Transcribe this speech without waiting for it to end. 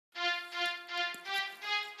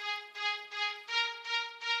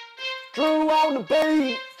Drew on the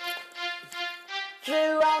beat.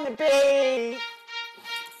 Drew on the beat.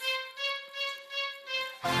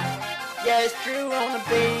 Yes, Drew on the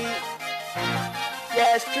beat.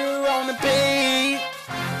 Yes, Drew on the beat.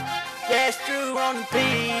 Yes, Drew on the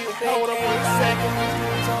beat. Hold up 1 second.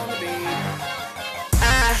 Drew's on the beat.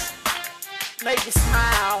 Make you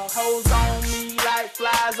smile. Hoes on me like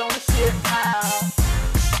flies on a shit pile.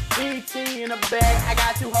 BT in the back. I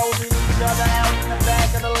got two hoes in each other out in the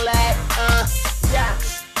back of the lat. Yeah.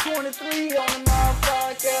 23 on the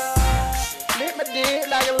motherfucker. Lit my dick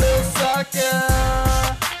like a little sucker.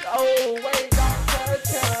 Oh, wait, don't touch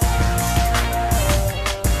her.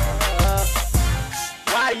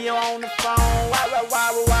 Why you on the phone?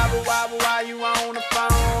 Why you on the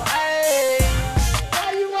phone? Hey,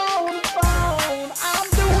 why you on the phone? I'm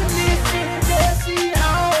doing this shit just see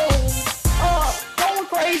home. Going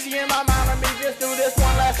crazy in my mind. Let me just do this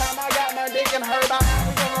one last time. I got my dick in her. By now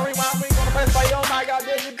we gonna rewind. We gonna press play. Oh my God,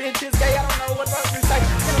 this bitch is gay. I don't know what the fuck you say.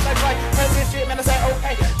 Like, press this shit, man. I say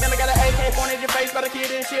okay. Man, I got an AK pointed at your face, but I kid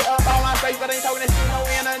this shit up on my face, but I ain't talking this shit no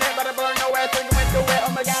internet, but I blur no ass. Thinking went through it.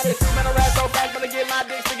 Oh my God, this shit, man, I rap so fast, but I get my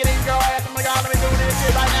dick sticking in your ass. Oh my God, let me do this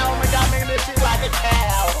shit right now. Oh my God, making this shit like a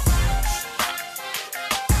cow.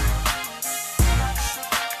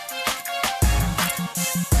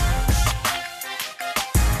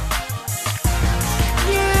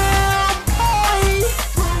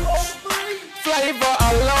 Flavor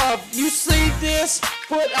of love. You see this?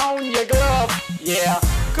 Put on your glove. Yeah.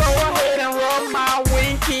 Go ahead and rub my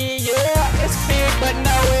winky. Yeah, it's big, but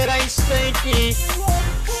no, it ain't stinky.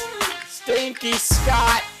 Stinky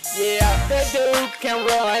Scott. Yeah, that dude can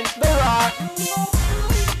run the rock.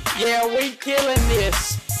 Yeah, we killing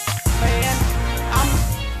this. Man, I'm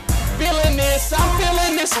feeling this. I'm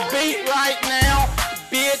feeling this beat right now.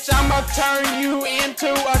 Bitch, I'ma turn you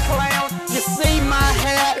into a clown. You see my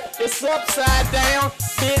hat, it's upside down.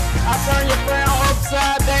 Bitch, I turn your frown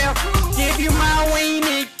upside down. Give you my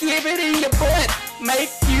weenie, give it in your butt.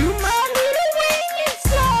 Make you my little weenie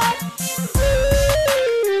slut.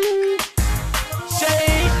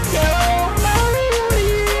 Shake your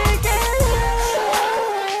booty, girl.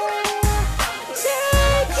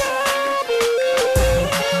 Shake your booty,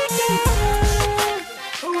 girl.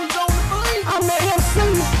 Who's on the beat? I'm the MC.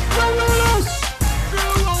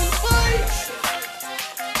 Drew on the beat.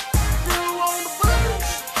 Drew on the beat.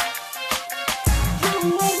 Drew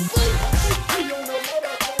on the beat.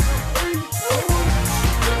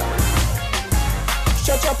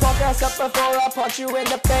 Shut your punk ass up before I punch you in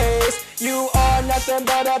the face. You are nothing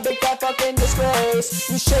but a big fat fucking disgrace.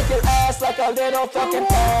 You shake your ass like a little fucking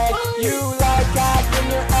fag. You like cock in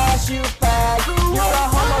your ass, you fag. You're a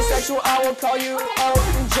homosexual, I will call you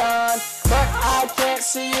Elton John. But I can't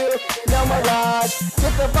see you, no mirage.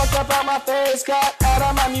 Get the fuck up out my face, got out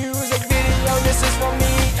of my music video. This is for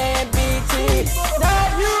me and BT.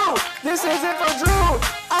 Not you, this isn't for Drew.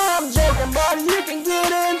 I'm joking, but you can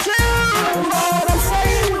get in too. You know what I'm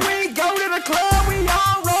saying? When we go to the club, we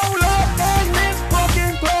all roll up in this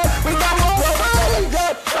fucking club. We got more money,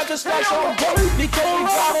 but the stacks on go. Because we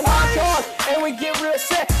driving our cars and we get real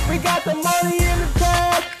set. We got the money in the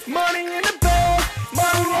bag, money in the bag,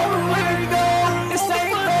 money everywhere we go. This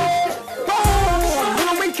ain't fair. Boom!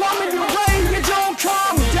 When we coming your way, you don't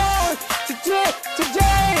come down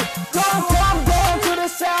today. Don't come down to the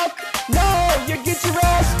south. No, you get your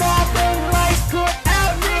ass stopped and lights put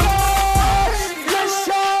out. Let's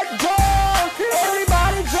shut down.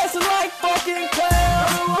 Everybody dressing like fucking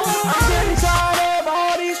clowns. I'm getting tired of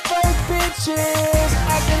all these fake bitches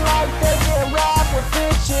acting like they can rock with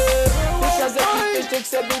bitches because they keep their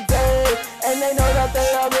dicks every day and they know that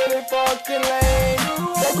they are really fucking lame.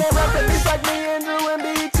 They can't rock the beats like me and Drew and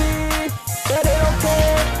BT, but they don't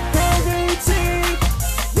care. Hey BT,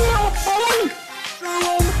 you don't fight. Drew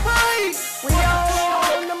on the fight. We all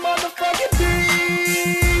on the motherfucking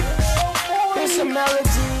beat. It's a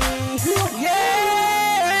melody. Yeah.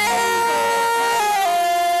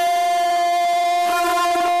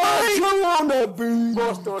 Drew on the beat.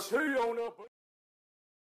 Buster T on the beat.